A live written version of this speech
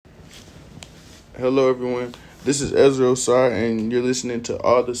Hello, everyone. This is Ezra Osar, and you're listening to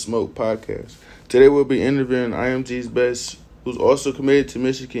All the Smoke podcast. Today, we'll be interviewing IMG's best, who's also committed to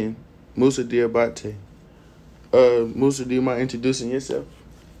Michigan, Moussa Diabate. Moussa, do you mind introducing yourself?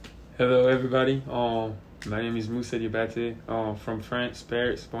 Hello, everybody. My name is Moussa Diabate. From France,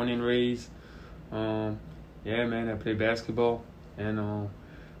 Paris, born and raised. Yeah, man, I play basketball, and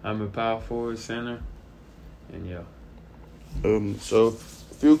I'm a power forward, center, and yeah. So,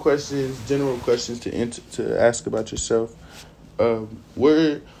 a few questions, general questions to ask about yourself.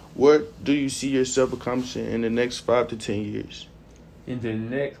 What do you see yourself accomplishing in the next 5 to 10 years? In the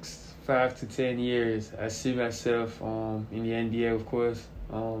next 5 to 10 years, I see myself in the NBA, of course.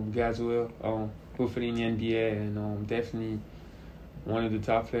 God's will. Hopefully in the NBA, and definitely one of the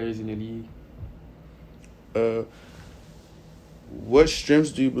top players in the league. What strengths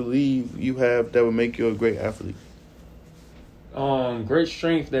do you believe you have that would make you a great athlete? Great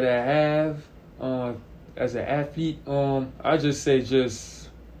strength that I have as an athlete. I just say just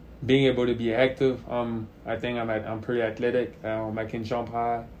being able to be active. I think I'm pretty athletic. I can jump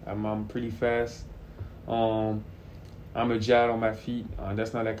high. I'm pretty fast. I'm agile on my feet.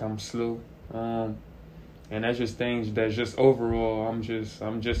 That's not like I'm slow. And that's just things that just overall I'm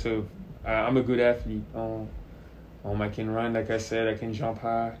a good athlete. I can run, like I said. I can jump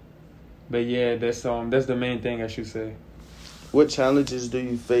high. But yeah, that's the main thing I should say. What challenges do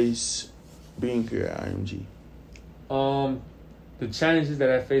you face being here at IMG? The challenges that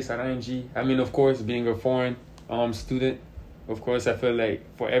I face at IMG, of course, being a foreign student, of course, I feel like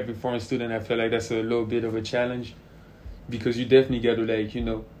for every foreign student, I feel like that's a little bit of a challenge because you definitely got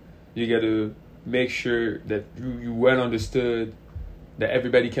to you got to make sure that you well understood, that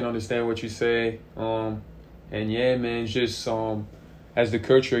everybody can understand what you say. And yeah, man, just as the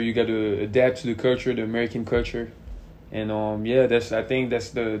culture, you got to adapt to the culture, the American culture. And I think that's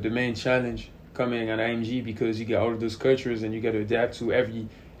the main challenge coming at IMG because you got all of those cultures and you got to adapt to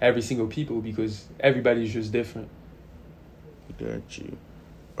every single people because everybody's just different. Got you.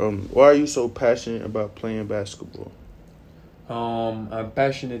 Why are you so passionate about playing basketball? I'm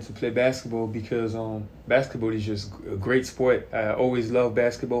passionate to play basketball because basketball is just a great sport. I always love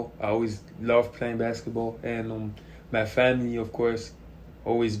basketball. I always love playing basketball, and my family, of course,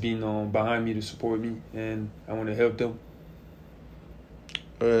 always been behind me to support me, and I want to help them.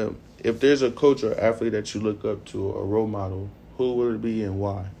 If there's a coach or athlete that you look up to, a role model, who would it be and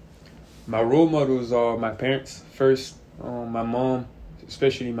why? My role models are my parents first, my mom,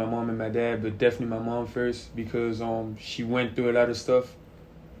 especially my mom and my dad, but definitely my mom first because she went through a lot of stuff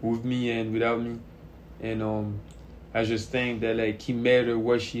with me and without me, and I just think that he made her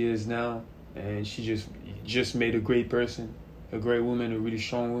what she is now, and she just made a great person. A great woman, a really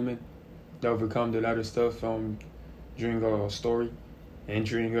strong woman that overcome a lot of stuff during her story and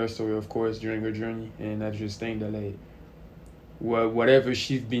during her story, of course, during her journey. And I just think that whatever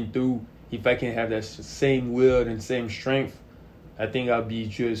she's been through, if I can have that same will and same strength, I think I'll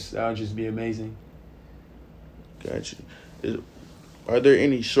just be amazing. Gotcha. Are there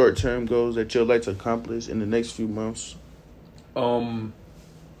any short-term goals that you'd like to accomplish in the next few months?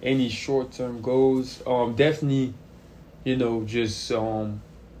 Any short-term goals? Definitely. Just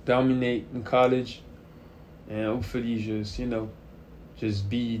dominate in college, and hopefully just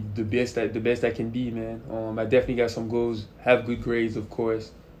be the best I can be, man. I definitely got some goals. Have good grades, of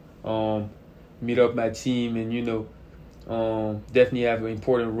course. Meet up my team, and definitely have an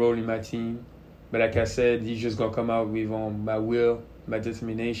important role in my team. But like I said, he's just gonna come out with my will, my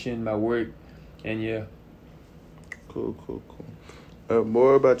determination, my work, and yeah. Cool.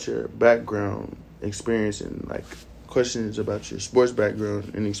 More about your background, experience, and questions about your sports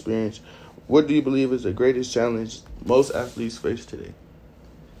background and experience. What do you believe is the greatest challenge most athletes face today?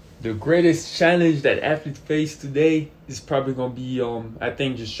 The greatest challenge that athletes face today is probably going to be, I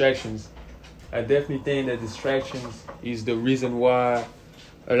think, distractions. I definitely think that distractions is the reason why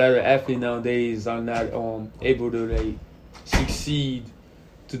a lot of athletes nowadays are not able to succeed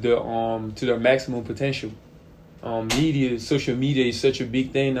to their maximum potential. Social media is such a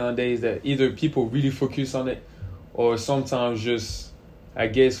big thing nowadays that either people really focus on it or sometimes just, I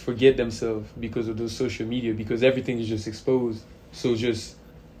guess, forget themselves because of those social media, because everything is just exposed. So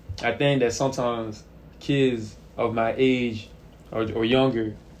I think that sometimes kids of my age or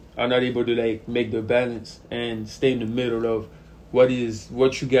younger are not able to make the balance and stay in the middle of what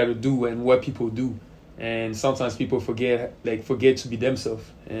you got to do and what people do. And sometimes people forget to be themselves.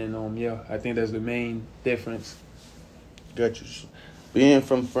 And I think that's the main difference. Got you. Being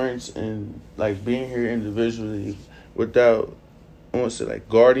from France and being here individually without, I want to say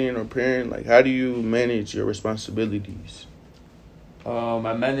guardian or parent, how do you manage your responsibilities?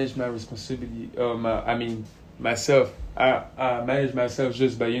 I manage my responsibility. Myself. I manage myself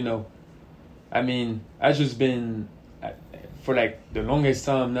just by I just been for like the longest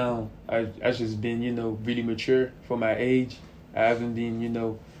time now. I just been really mature for my age. I haven't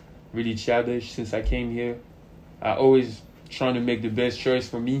been really childish since I came here. I always trying to make the best choice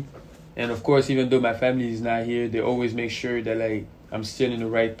for me, and of course, even though my family is not here, they always make sure that like I'm still in the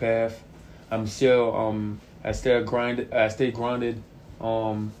right path. I'm still I stay grounded,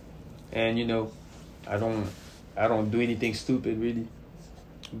 and I don't do anything stupid really.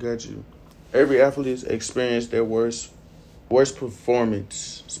 Got you. Every athlete experienced their worst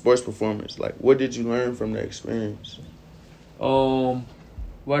performance, sports performance. Like, what did you learn from the experience?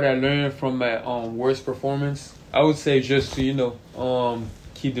 What I learned from my worst performance, I would say just to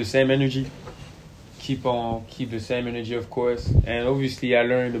keep the same energy, keep the same energy, of course, and obviously I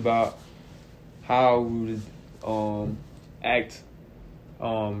learned about how we would act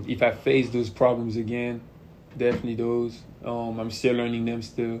if I face those problems again. Definitely those. I'm still learning them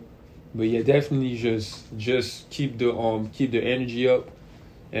still, but yeah, definitely just keep the energy up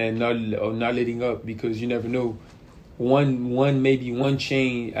and not letting up, because you never know. One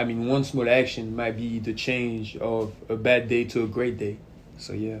change. I mean, one small action might be the change of a bad day to a great day.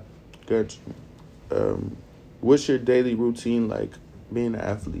 So yeah. Got you. What's your daily routine like being an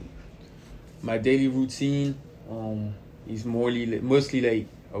athlete? My daily routine is mostly like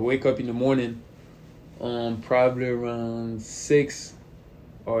I wake up in the morning, probably around 6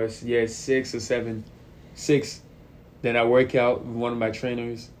 or 7. 6. Then I work out with one of my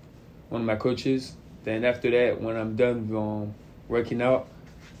trainers, one of my coaches. Then after that, when I'm done working out,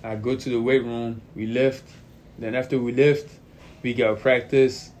 I go to the weight room. We lift. Then after we lift, we got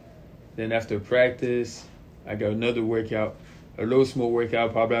practice. Then after practice, I got another workout, a little small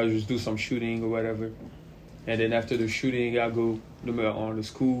workout. Probably I'll just do some shooting or whatever. And then after the shooting, I'll go on to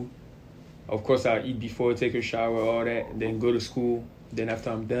school. Of course, I'll eat before, take a shower, all that, and then go to school. Then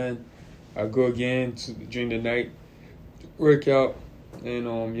after I'm done, I'll go again during the night, work out, and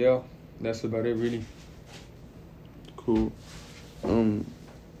that's about it really. Cool.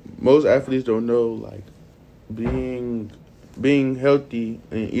 Most athletes don't know, like, being healthy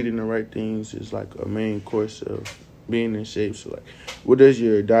and eating the right things is like a main course of being in shape. So like, what does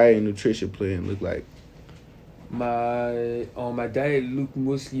your diet and nutrition plan look like? My diet look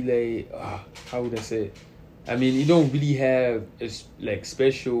mostly like how would I say it? I mean, you don't really have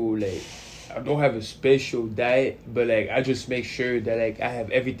special, like, I don't have a special diet, but like I just make sure that like I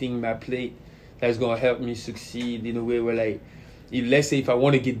have everything in my plate that's gonna help me succeed in a way where like, let's say if I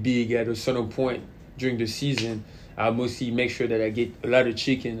want to get big at a certain point during the season, I mostly make sure that I get a lot of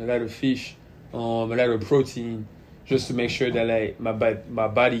chicken, a lot of fish, a lot of protein, just to make sure that like my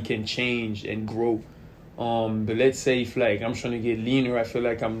body can change and grow. But let's say if like I'm trying to get leaner, I feel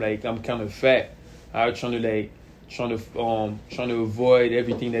like I'm kind of fat. I'm trying to avoid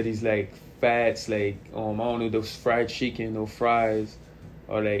everything that is like fats, like I don't know, those fried chicken or fries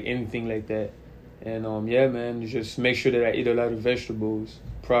or like anything like that. And yeah, man, just make sure that I eat a lot of vegetables.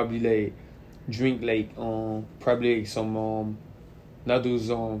 Probably like drink like probably like some not those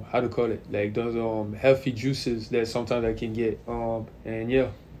how to call it, like those healthy juices that sometimes I can get. And yeah.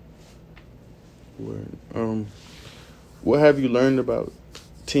 What have you learned about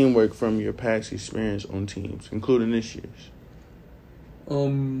teamwork from your past experience on teams, including this year's?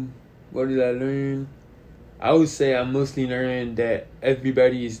 What did I learn? I would say I mostly learned that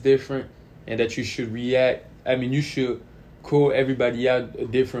everybody is different and that you should react. I mean, you should call everybody out a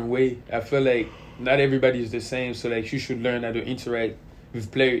different way. I feel like not everybody is the same, so like you should learn how to interact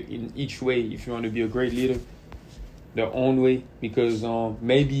with players in each way if you want to be a great leader. Their own way, because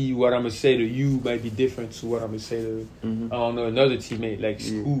maybe what I'm gonna say to you might be different to what I'm gonna say to I don't know, another teammate like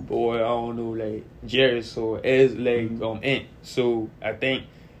Scoop or I don't know, like Jairus or Ant. So I think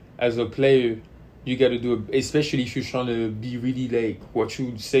as a player you got to do it, especially if you're trying to be really like what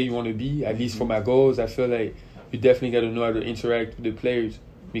you say you want to be. At least for my goals, I feel like you definitely got to know how to interact with the players,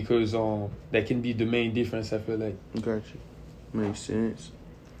 because that can be the main difference. I feel like. Gotcha, makes sense.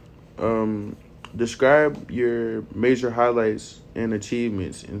 Describe your major highlights and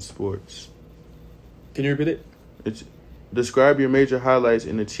achievements in sports. Can you repeat it? Describe your major highlights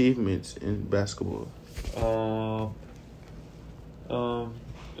and achievements in basketball.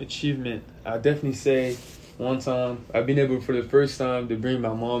 Achievement. I definitely say one time I've been able for the first time to bring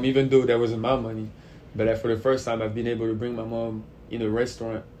my mom, even though that wasn't my money, but for the first time I've been able to bring my mom in a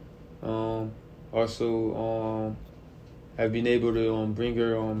restaurant. Also, I've been able to bring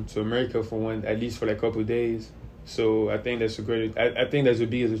her to America for at least for like a couple of days. So I think that's I think that's the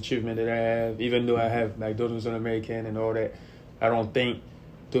biggest achievement that I have, even though I have McDonald's on American and all that. I don't think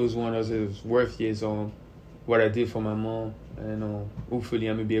those one is as worthy as what I did for my mom, and hopefully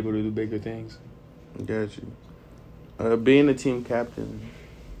I'm gonna be able to do bigger things. Got you. Being a team captain,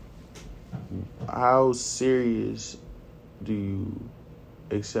 how serious do you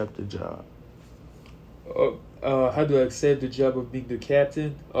accept the job? How do I accept the job of being the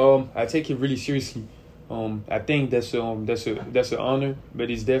captain? I take it really seriously. I think that's an honor,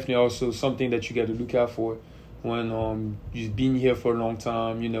 but it's definitely also something that you got to look out for when you've been here for a long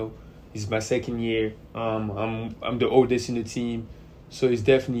time. It's my second year. I'm the oldest in the team, so it's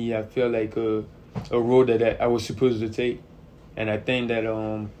definitely, I feel like a role that I was supposed to take, and I think that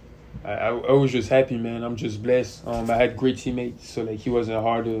I was just happy, man. I'm just blessed. I had great teammates, so like it wasn't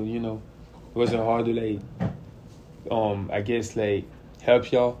hard to like I guess like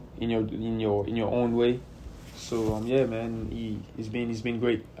help y'all in your own way. So yeah, man, it's been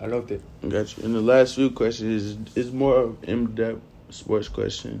great. I loved it. Gotcha. And the last few questions is more of in-depth sports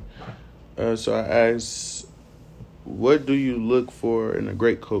question. So I asked, what do you look for in a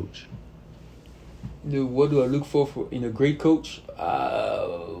great coach? What do I look for in a great coach?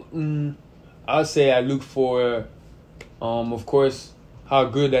 I'll say I look for, of course, how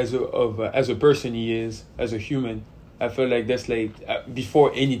good as a person he is, as a human. I feel like that's like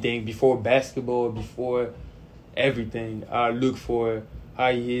before anything, before basketball, before everything. I look for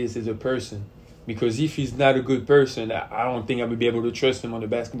how he is as a person, because if he's not a good person, I don't think I would be able to trust him on the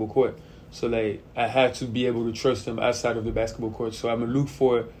basketball court. So like I have to be able to trust him outside of the basketball court. So I'm gonna look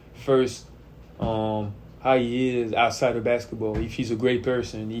for first how he is outside of basketball. If he's a great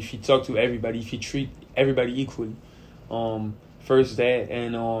person, if he talk to everybody, if he treat everybody equally. First that,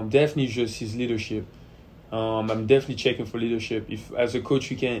 and definitely just his leadership. I'm definitely checking for leadership. If as a coach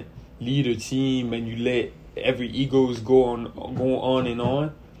you can't lead a team and you let every egos go on and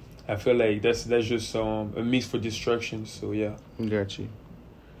on, I feel like that's just a mix for destruction. So yeah. Got you.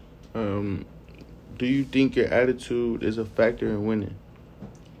 Do you think your attitude is a factor in winning?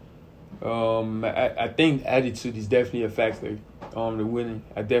 I think attitude is definitely a factor to winning.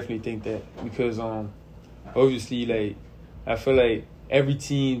 I definitely think that, because obviously, like, I feel like every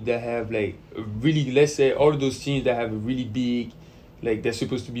team that have like really, let's say all of those teams that have a really big, like they're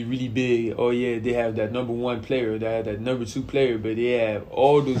supposed to be really big. Oh yeah, they have that number one player, they have that number two player, but they have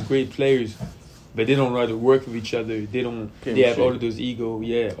all those great players, but they don't know how to work with each other. They have all of those ego,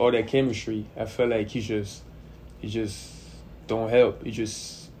 all that chemistry. I feel like he just don't help. He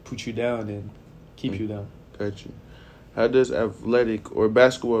just put you down and keep you down. Got you. How does athletic or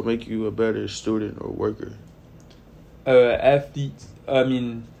basketball make you a better student or worker? Athletes. I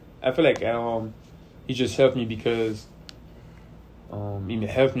mean, I feel like he just helped me because it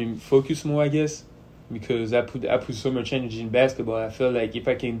helped me focus more, I guess, because I put so much energy in basketball. I feel like if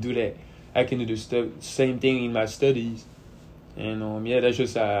I can do that, I can do the same thing in my studies, and that's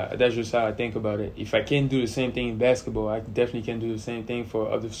just how I think about it. If I can do the same thing in basketball, I definitely can do the same thing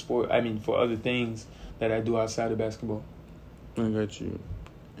for other for other things that I do outside of basketball. I got you.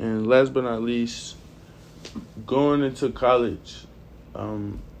 And last but not least, going into college,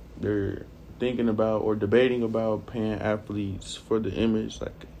 they're thinking about or debating about paying athletes for the image.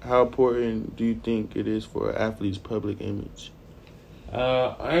 Like, how important do you think it is for athletes' public image?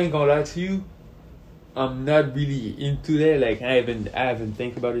 I ain't gonna lie to you, I'm not really into that. Like, I haven't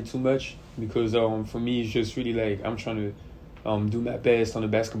think about it too much, because for me it's just really like I'm trying to do my best on the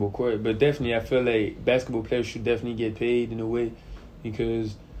basketball court. But definitely I feel like basketball players should definitely get paid in a way,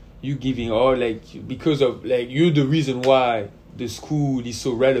 because you giving all, like, because of, like, you're the reason why the school is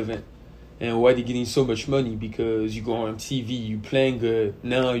so relevant and why they're getting so much money, because you go on TV, you playing good,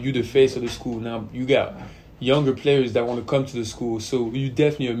 now you the face of the school, now you got younger players that want to come to the school, so you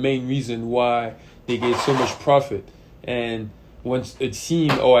definitely a main reason why they get so much profit. And once a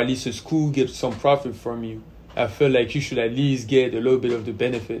team or at least a school gets some profit from you, I feel like you should at least get a little bit of the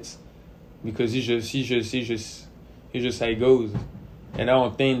benefits, because it's just how it goes. And I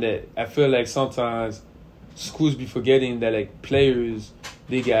don't think that, I feel like sometimes schools be forgetting that, like, players,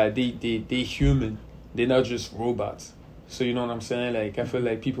 they human. They're not just robots. So you know what I'm saying? Like, I feel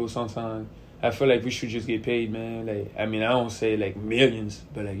like people sometimes, I feel like we should just get paid, man. Like, I mean, I don't say like millions,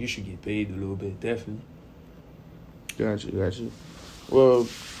 but like you should get paid a little bit, definitely. Got you. Well,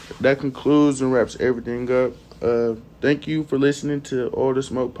 that concludes and wraps everything up. Thank you for listening to All the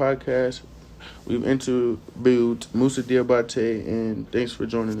Smoke podcast. We've interviewed Moussa Diabate, and thanks for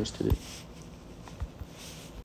joining us today.